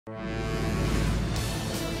So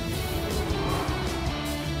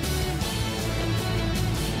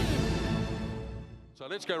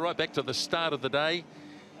let's go right back to the start of the day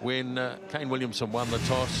when Kane Williamson won the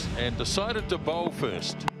toss and decided to bowl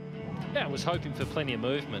first. Yeah, I was hoping for plenty of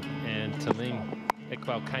movement, and Tamim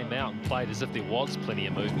Iqbal came out and played as if there was plenty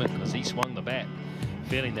of movement because he swung the bat,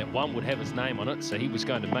 feeling that one would have his name on it, so he was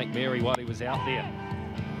going to make merry while he was out there.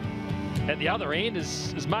 At the other end,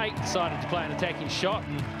 his mate decided to play an attacking shot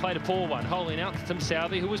and played a poor one, holing out to Tim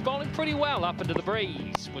Southey, who was bowling pretty well up into the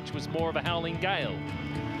breeze, which was more of a howling gale.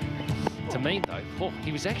 Tamim, though,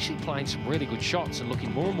 he was actually playing some really good shots and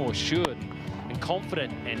looking more and more assured and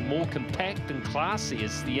confident and more compact and classy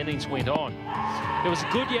as the innings went on. There was a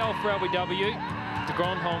good yell for LBW. De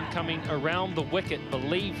Grandhomme coming around the wicket,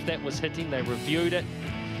 believed that was hitting. They reviewed it,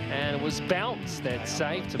 and it was bounce that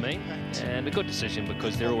saved Tamim. And a good decision,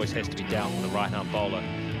 because there always has to be doubt with a right-arm bowler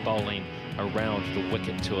bowling around the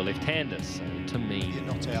wicket to a left-hander. So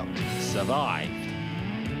Tamim survived.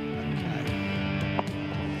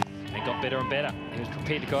 Got better and better. He was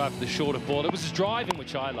prepared to go after the shorter ball. It was his driving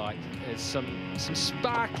which I liked. There's some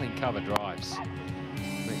sparkling cover drives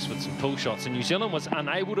mixed with some pull shots, and New Zealand was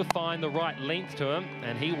unable to find the right length to him,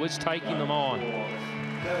 and he was taking them on.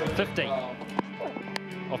 50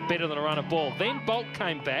 off better than a runner ball. Then Bolt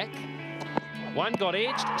came back. One got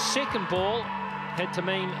edged. Second ball had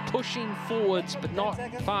Tamim pushing forwards but not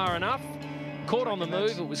far enough. Caught on the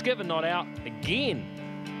move. It was given not out again.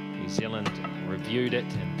 New Zealand reviewed it,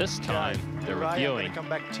 and this time the reviewing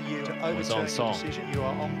was on song. You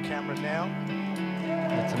are on camera now.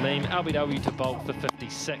 Tamim LBW to bolt for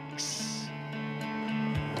 56.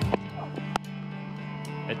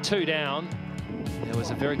 At 2 down, there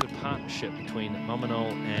was a very good partnership between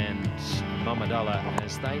Mamanol and Mamadala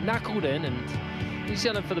as they knuckled in, and New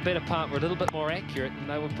Zealand for the better part were a little bit more accurate, and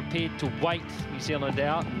they were prepared to wait New Zealand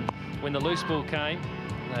out, and when the loose ball came,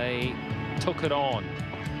 they took it on.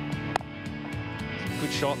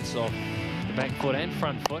 Good shots off the back foot and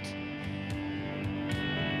front foot.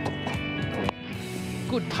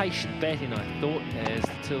 Good patient batting, I thought, as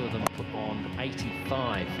the two of them put on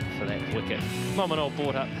 85 for that wicket. Mamanol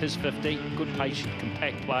brought up his 50. Good patient,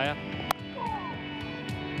 compact player.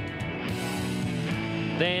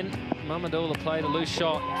 Then Mamadula played a loose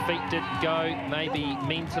shot. Feet didn't go. Maybe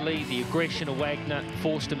mentally the aggression of Wagner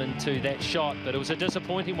forced him into that shot, but it was a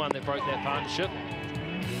disappointing one that broke that partnership.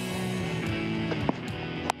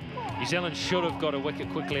 New Zealand should have got a wicket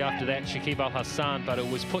quickly after that, Shakib Hasan, but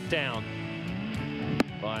it was put down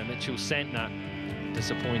by Mitchell Santner.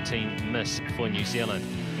 Disappointing miss for New Zealand.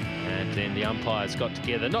 And then the umpires got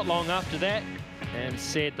together not long after that and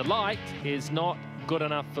said the light is not good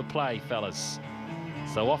enough for play, fellas.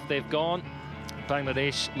 So off they've gone.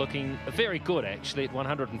 Bangladesh looking very good, actually, at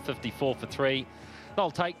 154 for 3. They'll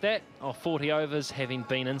take that off 40 overs, having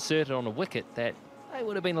been inserted on a wicket that they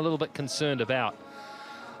would have been a little bit concerned about.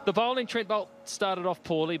 The bowling, Trent Bolt started off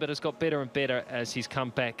poorly, but has got better and better as he's come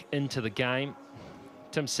back into the game.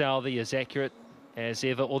 Tim Southey is accurate as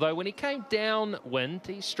ever, although when he came downwind,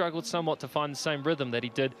 he struggled somewhat to find the same rhythm that he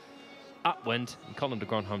did upwind. And Colin de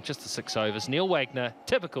Grandhomme just to 6 overs. Neil Wagner,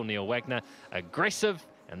 typical Neil Wagner, aggressive,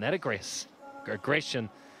 and that aggression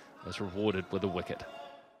was rewarded with a wicket.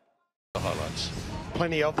 The highlights.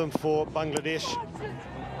 Plenty of them for Bangladesh.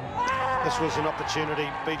 This was an opportunity.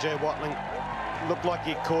 BJ Watling looked like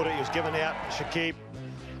he caught it. He was given out, Shakib,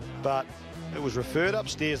 but it was referred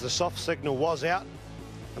upstairs. The soft signal was out.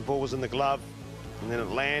 The ball was in the glove, and then it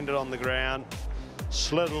landed on the ground,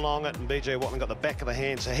 slid along it, and BJ Watling got the back of the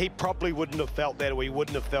hand. So he probably wouldn't have felt that, or he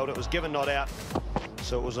wouldn't have felt it. It was given not out,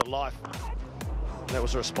 so it was a life. That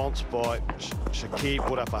was a response by Shakib,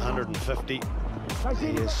 put up 150. He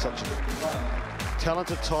is such a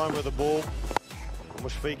talented timer of the ball.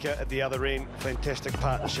 Mushfiqur at the other end, fantastic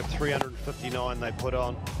partnership, 359 they put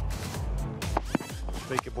on.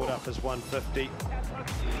 Mushfiqur put up his 150.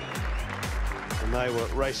 And they were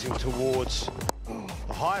racing towards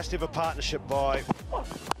the highest ever partnership by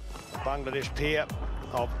Bangladesh pair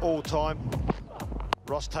of all time.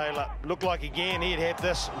 Ross Taylor looked like again he'd had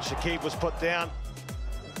this, and Shakib was put down.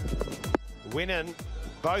 Went in,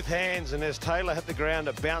 both hands, and as Taylor hit the ground,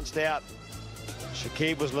 it bounced out.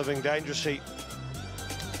 Shakib was living dangerously.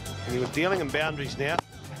 And he was dealing in boundaries now.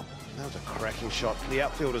 That was a cracking shot. The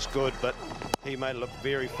outfield is good, but he made it look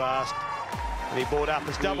very fast. And he brought up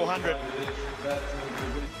his double 100.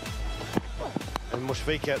 And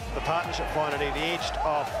Mushfiqur, the partnership finally edged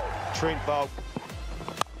off Trent Bolt.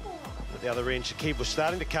 At the other end, Shakib was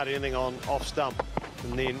starting to cut anything on off stump.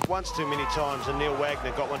 And then once too many times, and Neil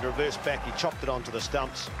Wagner got one to reverse back. He chopped it onto the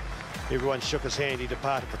stumps. Everyone shook his hand. He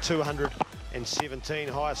departed for 200 117,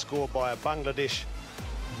 highest score by a Bangladesh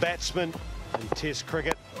batsman in Test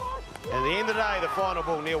cricket. And at the end of the day, the final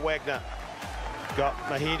ball, Neil Wagner got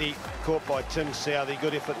Mahedi caught by Tim Southey.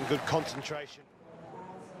 Good effort and good concentration.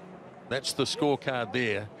 That's the scorecard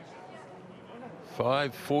there.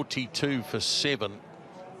 542 for 7,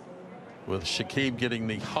 with Shakib getting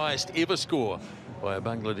the highest ever score by a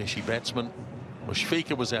Bangladeshi batsman.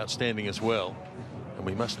 Mushfiqur was outstanding as well. And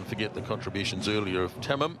we mustn't forget the contributions earlier of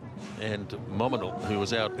Tamim and Mominal, who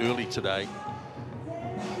was out early today.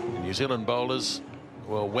 The New Zealand bowlers,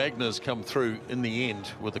 well, Wagner's come through in the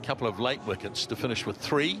end with a couple of late wickets to finish with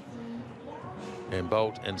 3. And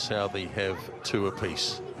Bolt and Southey have 2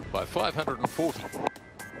 apiece by 540.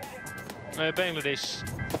 Bangladesh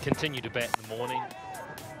continue to bat in the morning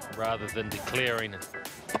rather than declaring.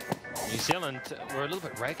 New Zealand were a little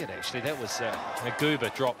bit ragged, actually. That was a goober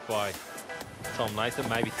dropped by Tom Latham,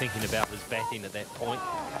 maybe thinking about his batting at that point.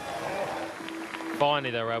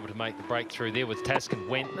 Finally, they were able to make the breakthrough there with Taskin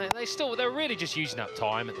Went. They're really just using up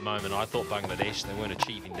time at the moment. I thought Bangladesh, they weren't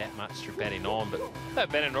achieving that much through batting on, but they're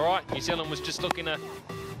batting all right. New Zealand was just looking a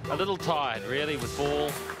little tired, really, with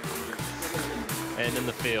ball and in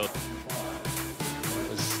the field.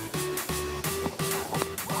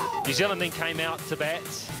 New Zealand then came out to bat,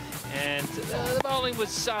 and the bowling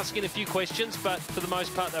was asking a few questions, but for the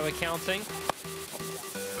most part they were counting,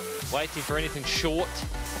 waiting for anything short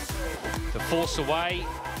to force away.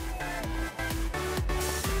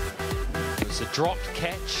 It was a dropped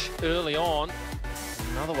catch early on,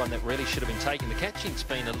 another one that really should have been taken. The catching's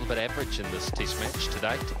been a little bit average in this Test match to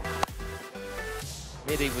date.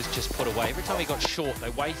 Eddie was just put away. Every time he got short,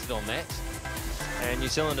 they waited on that. And New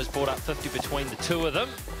Zealand has brought up 50 between the two of them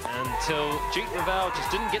until Jeet Raval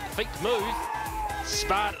just didn't get the feet to move.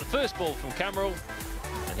 Sparred at the first ball from Kamral,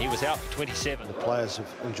 and he was out for 27. The players have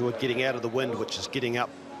enjoyed getting out of the wind, which is getting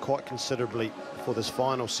up quite considerably for this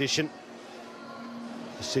final session.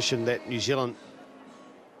 A session that New Zealand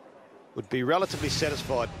would be relatively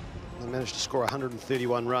satisfied. They managed to score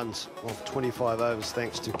 131 runs off 25 overs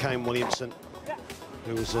thanks to Kane Williamson,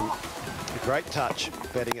 who was in a great touch,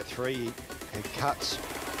 batting at 3 and cuts.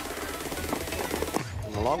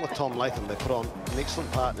 And along with Tom Latham, they put on an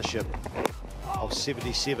excellent partnership of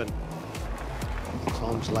 77.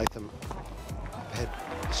 Tom's Latham had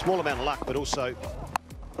a small amount of luck, but also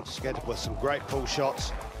scattered with some great pull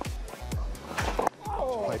shots.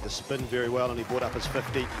 Played the spin very well, and he brought up his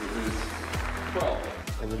 50.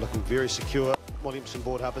 And they're looking very secure. Williamson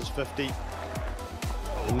brought up his 50.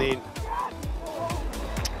 And then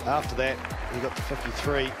after that, he got to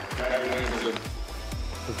 53.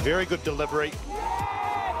 A very good delivery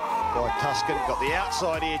by Tuscan. Got the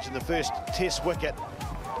outside edge in the first Test wicket.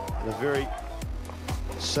 And a very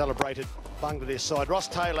celebrated Bangladesh side. Ross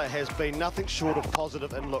Taylor has been nothing short of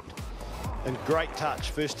positive and looked in great touch.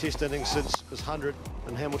 First Test innings since his 100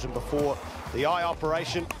 in Hamilton before the eye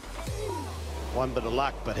operation. One bit of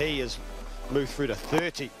luck, but he has moved through to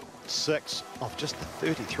 36 off just the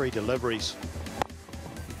 33 deliveries.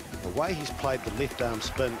 The way he's played the left arm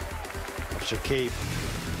spin of Shakib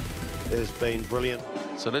has been brilliant.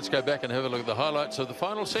 So let's go back and have a look at the highlights of the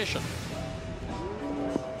final session.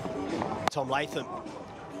 Tom Latham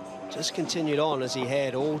just continued on as he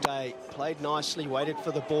had all day, played nicely, waited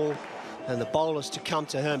for the ball and the bowlers to come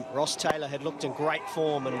to him. Ross Taylor had looked in great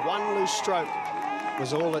form, and one loose stroke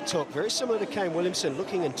was all it took. Very similar to Kane Williamson,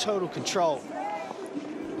 looking in total control.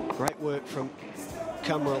 Great work from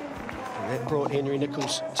Kamral, and that brought Henry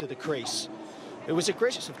Nicholls to the crease. It was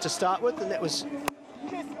aggressive to start with, and that was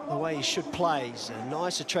the way he should play. He's a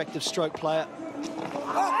nice, attractive stroke player.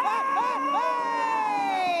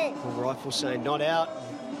 The rifle saying not out.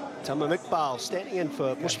 Tamim Iqbal standing in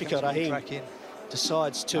for Mushfiqur Rahim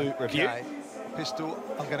decides to review. Pistol,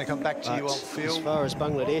 I'm going to come back to you on field. As far as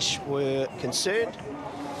Bangladesh were concerned,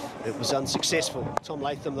 it was unsuccessful. Tom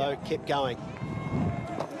Latham, though, kept going.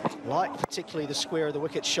 Like particularly the square of the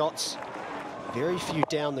wicket shots, very few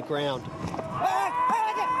down the ground.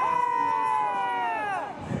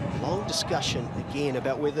 Long discussion again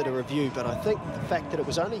about whether to review, but I think the fact that it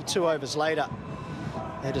was only 2 overs later,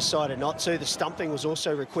 they decided not to. The stumping was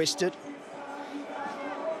also requested.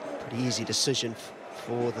 Pretty easy decision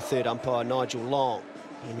for the third umpire, Nigel Long.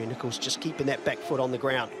 Henry Nicholls just keeping that back foot on the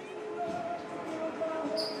ground.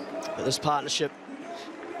 But this partnership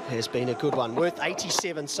has been a good one, worth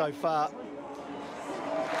 87 so far,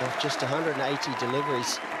 of just 180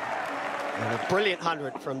 deliveries. And a brilliant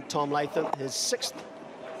 100 from Tom Latham, his 6th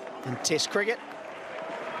in Test cricket.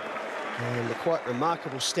 And a quite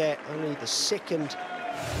remarkable stat, only the 2nd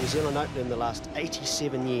New Zealand opener in the last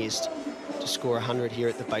 87 years to score 100 here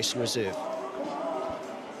at the Basin Reserve.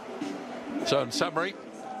 So in summary,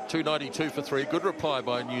 292 for 3. Good reply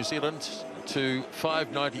by New Zealand to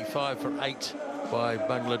 595 for 8 by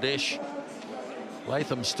Bangladesh.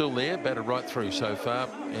 Latham's still there, batted right through so far,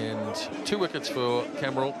 and 2 wickets for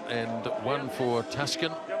Cameron and 1 for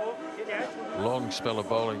Tuscan. Long spell of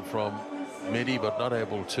bowling from Mehdi, but not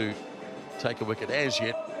able to take a wicket as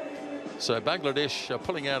yet. So Bangladesh are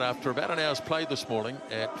pulling out after about an hour's play this morning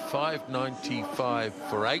at 595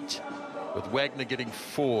 for 8, with Wagner getting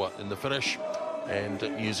 4 in the finish, and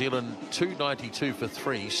New Zealand 292 for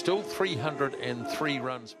 3, still 303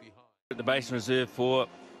 runs behind. At the Basin Reserve for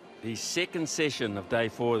the second session of day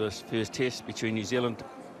 4 of this first test between New Zealand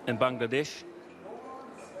and Bangladesh.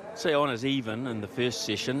 Say honours even in the first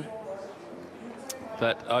session,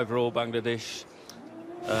 but overall Bangladesh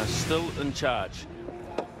are still in charge.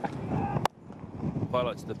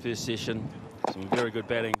 Highlights of the first session, some very good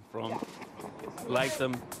batting from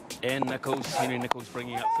Latham and Nichols. Henry Nichols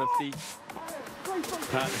bringing up 50.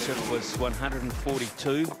 Partnership was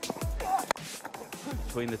 142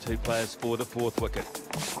 between the 2 players for the 4th wicket.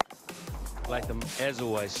 Latham, as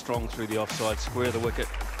always, strong through the offside square of the wicket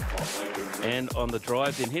and on the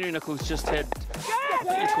drive. Then Henry Nichols just had,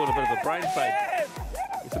 he caught a bit of a brain fade.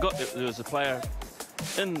 He forgot that there was a player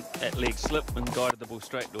in at leg slip and guided the ball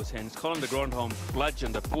straight to his hands. Colin de Grandhomme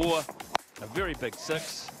bludgeoned a 4, a very big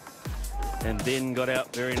 6, and then got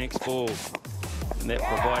out very next ball. And that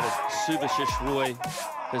provided Subhashish Roy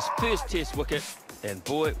his first test wicket, and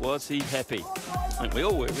boy was he happy. I think we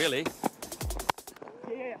all were, really.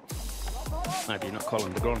 Maybe not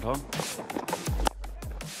Colin de Grandhomme.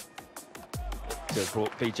 So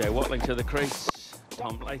brought BJ Watling to the crease.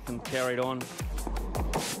 Tom Latham carried on.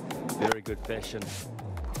 Very good fashion.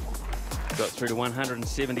 Got through to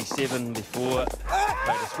 177 before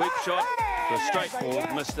played a sweep shot to a straight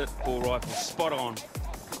ball, missed it, ball rifle spot on,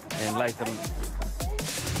 and Latham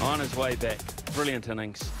on his way back. Brilliant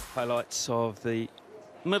innings. Highlights of the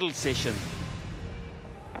middle session.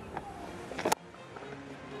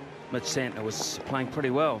 Mitch Santner was playing pretty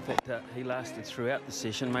well. In fact, he lasted throughout the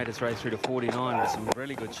session, made his way through to 49 with some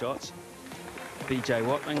really good shots. BJ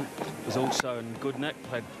Watling was also in good nick,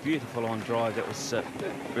 played beautiful on drive. That was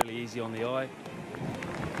really easy on the eye.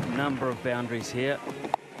 Number of boundaries here.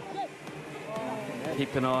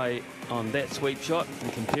 Keep an eye on that sweep shot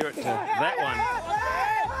and compare it to that one.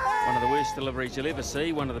 One of the worst deliveries you'll ever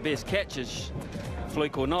see, one of the best catches,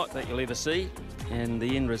 fluke or not, that you'll ever see. And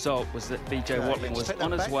the end result was that BJ Watling was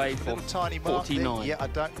on his way for 49. Yeah, I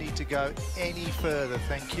don't need to go any further,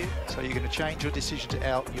 thank you. So you're going to change your decision to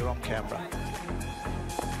out, you're on camera.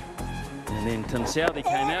 And then Tim Southey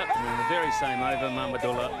came out, and in the very same over,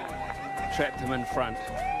 Mamadullah trapped him in front.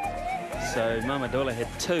 So Mamadullah had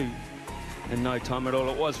 2 in no time at all.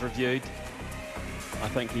 It was reviewed. I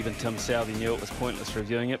think even Tim Southey knew it was pointless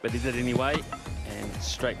reviewing it, but he did anyway. And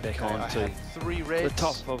straight back on to the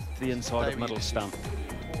top of the inside of middle stump.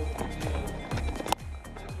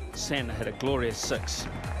 Santner had a glorious 6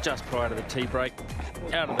 just prior to the tea break,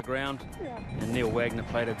 out of the ground, and Neil Wagner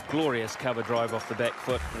played a glorious cover drive off the back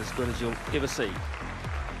foot, as good as you'll ever see.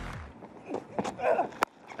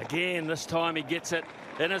 Again, this time he gets it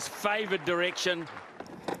in his favoured direction.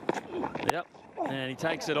 Yep, and he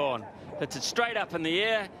takes it on. Hits it straight up in the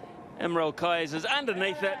air. Imral Kayes is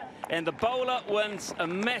underneath it, and the bowler wins a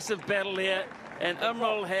massive battle here, and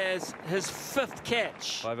Imral has his 5th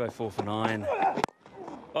catch. 504 for 9.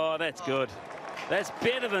 Oh, that's good. That's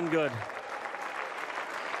better than good.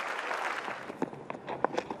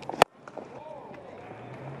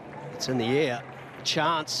 It's in the air.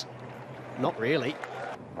 Chance. Not really.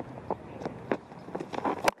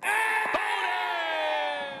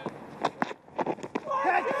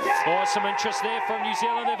 Oh, some interest there from New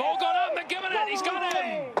Zealand. They've all got up. McGibbon it. He's got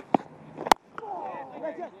him.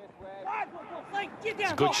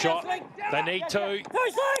 It's a good shot. They need to.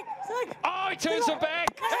 Oh, he turns it back.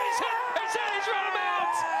 He's run him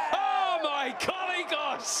out. Oh, my golly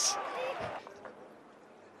gosh.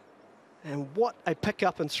 And what a pick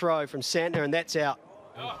up and throw from Santner, and that's out.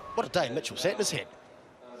 What a day Mitchell Santner's had.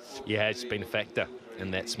 Yeah, it's been a factor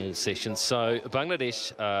in that small session. So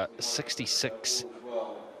Bangladesh 66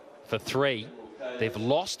 for 3. They've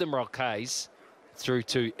lost Imral Kayes through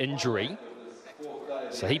to injury.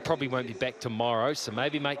 So he probably won't be back tomorrow. So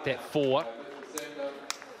maybe make that 4.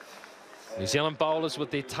 New Zealand bowlers with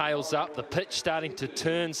their tails up. The pitch starting to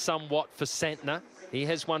turn somewhat for Santner. He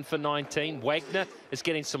has 1 for 19. Wagner is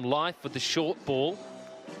getting some life with the short ball.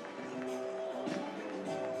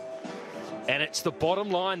 And it's the bottom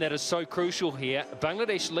line that is so crucial here.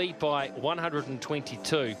 Bangladesh lead by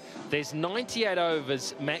 122. There's 98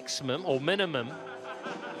 overs maximum or minimum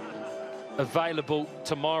available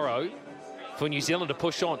tomorrow. for New Zealand to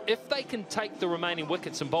push on. If they can take the remaining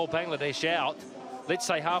wickets and bowl Bangladesh out, let's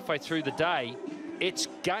say halfway through the day, it's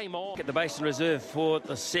game on. At the Basin Reserve for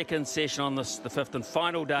the second session on the fifth and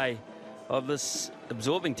final day of this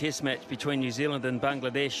absorbing test match between New Zealand and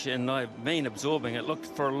Bangladesh, and I mean absorbing. It looked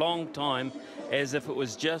for a long time as if it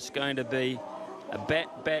was just going to be a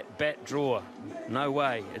bat draw. No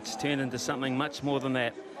way. It's turned into something much more than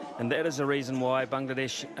that, and that is the reason why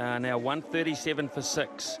Bangladesh are now 137 for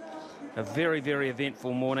 6. A very, very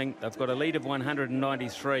eventful morning. They've got a lead of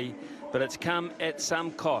 193, but it's come at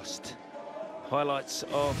some cost. Highlights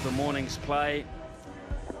of the morning's play.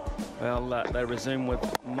 Well, they resume with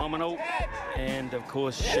Mominal and, of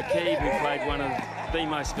course, Shakib, who played one of the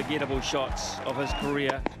most forgettable shots of his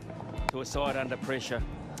career to a side under pressure.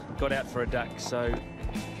 Got out for a duck, so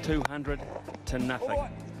 200 to nothing.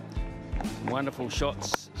 Wonderful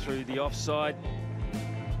shots through the offside.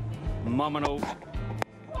 Mominal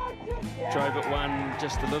drove it one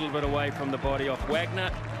just a little bit away from the body off Wagner.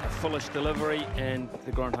 A foolish delivery, and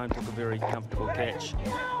the Grand Home took a very comfortable catch.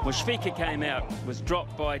 Mushfiqur came out, was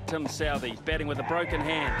dropped by Tim Southey, batting with a broken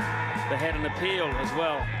hand. They had an appeal as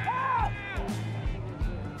well.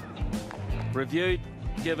 Reviewed,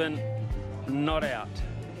 given, not out.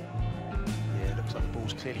 Yeah, it looks like the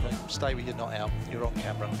ball's clearly gone. Stay with your not out. You're on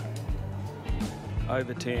camera.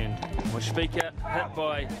 Overturned. Mushfiqur hit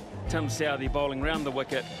by Tim Southey bowling round the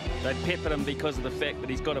wicket. They peppered him because of the fact that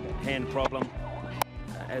he's got a hand problem.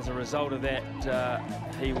 As a result of that,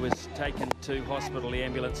 he was taken to hospital. The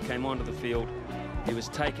ambulance came onto the field. He was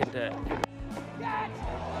taken to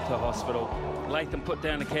hospital. Latham put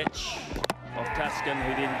down a catch of Tuscan,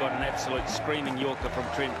 who then got an absolute screaming Yorker from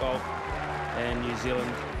Trent Bolt, and New Zealand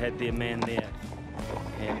had their man there.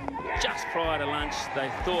 And just prior to lunch, they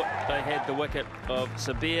thought they had the wicket of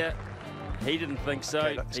Sabir. He didn't think so.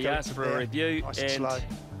 Okay, he asked for a review, nice and slow.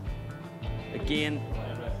 Again,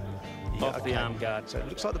 off the arm guard. So it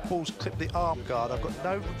looks like the ball's clipped the arm guard. I've got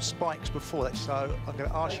no spikes before that, so I'm going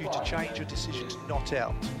to ask you to change your decision to not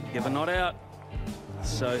out. Give a not out.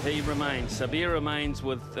 So he remains. Sabir remains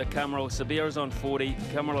with Kamal. Sabir is on 40.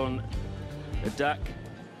 Kamal on a duck.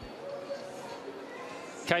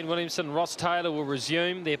 Kane Williamson and Ross Taylor will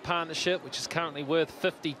resume their partnership, which is currently worth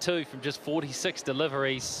 52 from just 46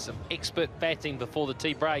 deliveries. Some expert batting before the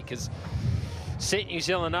tea break has set New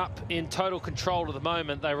Zealand up in total control at the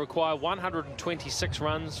moment. They require 126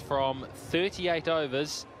 runs from 38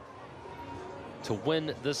 overs to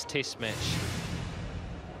win this test match.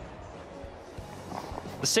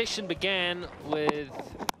 The session began with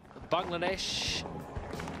Bangladesh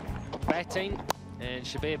batting, and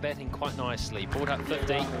Shakib batting quite nicely. Brought up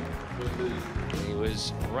 50. He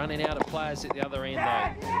was running out of players at the other end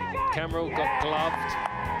though. Cameron got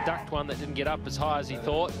gloved, ducked one that didn't get up as high as he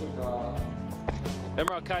thought.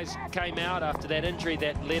 Imran came out after that injury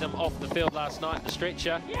that led him off the field last night in the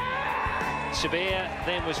stretcher. Shakib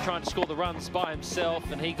then was trying to score the runs by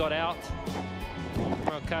himself, and he got out.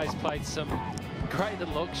 Imran played some great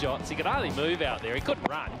little look shots. He could hardly move out there. He couldn't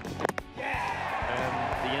run.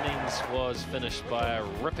 The innings was finished by a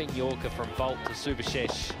ripping Yorker from Bolt to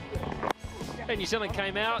Subashesh. And New Zealand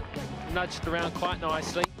came out, nudged around quite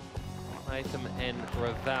nicely. Latham and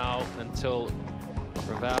Raval, until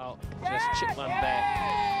Raval just chipped one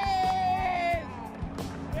back.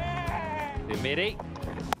 Mehdi.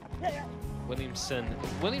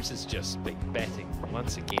 Williamson's just big batting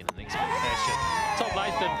once again in expert fashion. Tom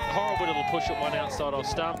Latham, horrible little push at one outside off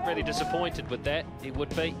stump. Really disappointed with that, he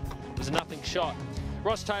would be. It was a nothing shot.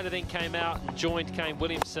 Ross Taylor then came out and joined Kane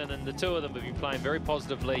Williamson, and the two of them have been playing very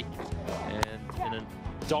positively and in a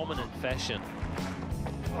dominant fashion.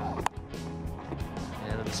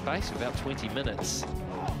 And in the space of about 20 minutes,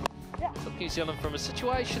 took New Zealand from a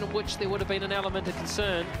situation in which there would have been an element of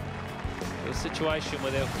concern to a situation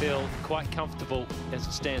where they'll feel quite comfortable as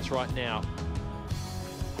it stands right now.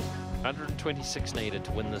 126 needed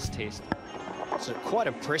to win this test. So quite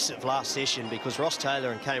impressive last session, because Ross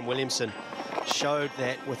Taylor and Kane Williamson showed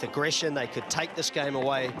that with aggression they could take this game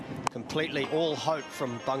away completely. All hope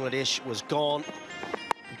from Bangladesh was gone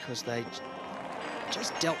because they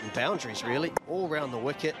just dealt in boundaries really all round the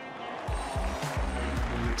wicket.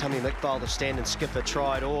 Tamim Iqbal, the stand-in skipper,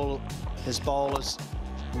 tried all his bowlers.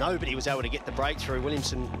 Nobody was able to get the breakthrough.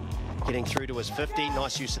 Williamson getting through to his 50.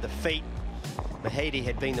 Nice use of the feet. Mahedi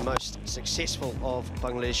had been the most successful of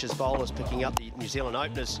Bangladesh's bowlers, picking up the New Zealand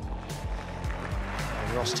openers.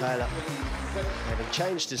 And Ross Taylor, having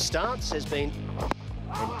changed his stance, has been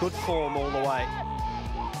in good form all the way.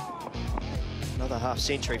 Another half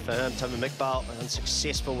century for him. Tamim Iqbal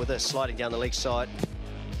unsuccessful with this, sliding down the leg side.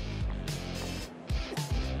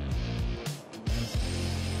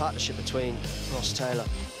 partnership between Ross Taylor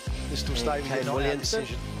This will stay with you, Kane not our Williamson.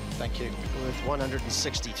 decision. Thank you. With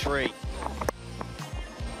 163. And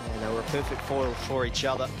they were a perfect foil for each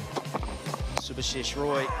other. Subhashish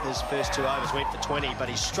Roy, his first 2 overs went for 20, but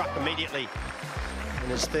he struck immediately in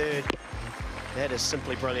his third. That is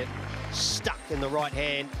simply brilliant. Stuck in the right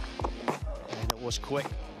hand, and it was quick.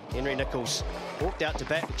 Henry Nicholls walked out to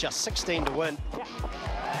bat with just 16 to win.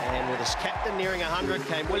 And with his captain nearing 100,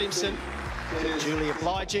 Kane Williamson, duly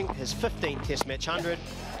obliging, his 15th Test match 100,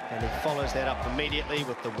 and he follows that up immediately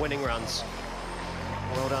with the winning runs.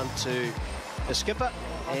 Well done to the skipper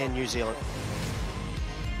and New Zealand.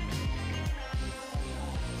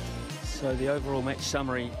 So the overall match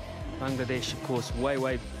summary, Bangladesh, of course,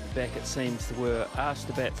 way back it seems, were asked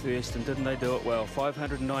to bat first, and didn't they do it well?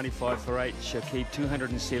 595 for 8, Shakib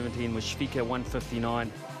 217, Mushfiqur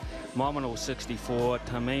 159, Mominal 64,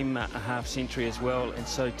 Tamim a half century as well, and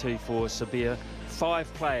so too for Sabir.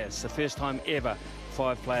 5 players, the first time ever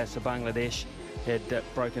 5 players for Bangladesh had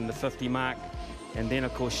broken the 50 mark. And then,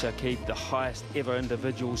 of course, Shakib, the highest ever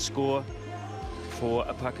individual score for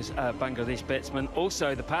a Bangladesh batsman.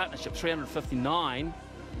 Also, the partnership, 359,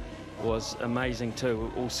 was amazing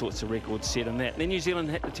too. All sorts of records set in that. Then New Zealand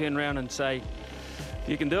had to turn around and say, if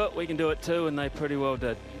you can do it, we can do it too, and they pretty well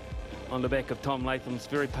did. On the back of Tom Latham's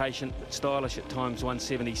very patient but stylish at times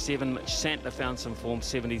 177. Mitch Santner found some form,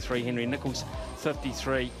 73. Henry Nicholls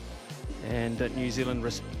 53. And New Zealand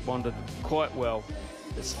responded quite well,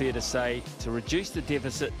 it's fair to say, to reduce the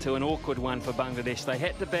deficit to an awkward one for Bangladesh. They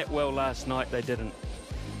had to bat well last night, they didn't.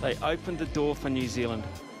 They opened the door for New Zealand,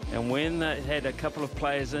 and when they had a couple of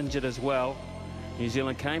players injured as well, New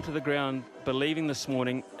Zealand came to the ground believing this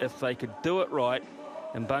morning if they could do it right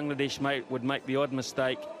and Bangladesh would make the odd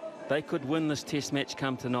mistake, they could win this test match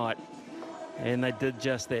come tonight. And they did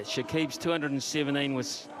just that. Shakib's 217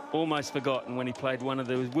 was almost forgotten when he played one of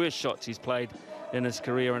the worst shots he's played in his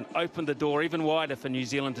career, and opened the door even wider for New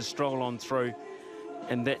Zealand to stroll on through.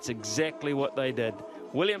 And that's exactly what they did.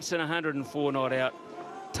 Williamson 104 not out.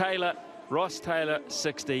 Taylor, Ross Taylor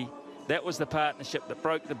 60. That was the partnership that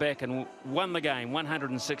broke the back and won the game,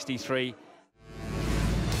 163.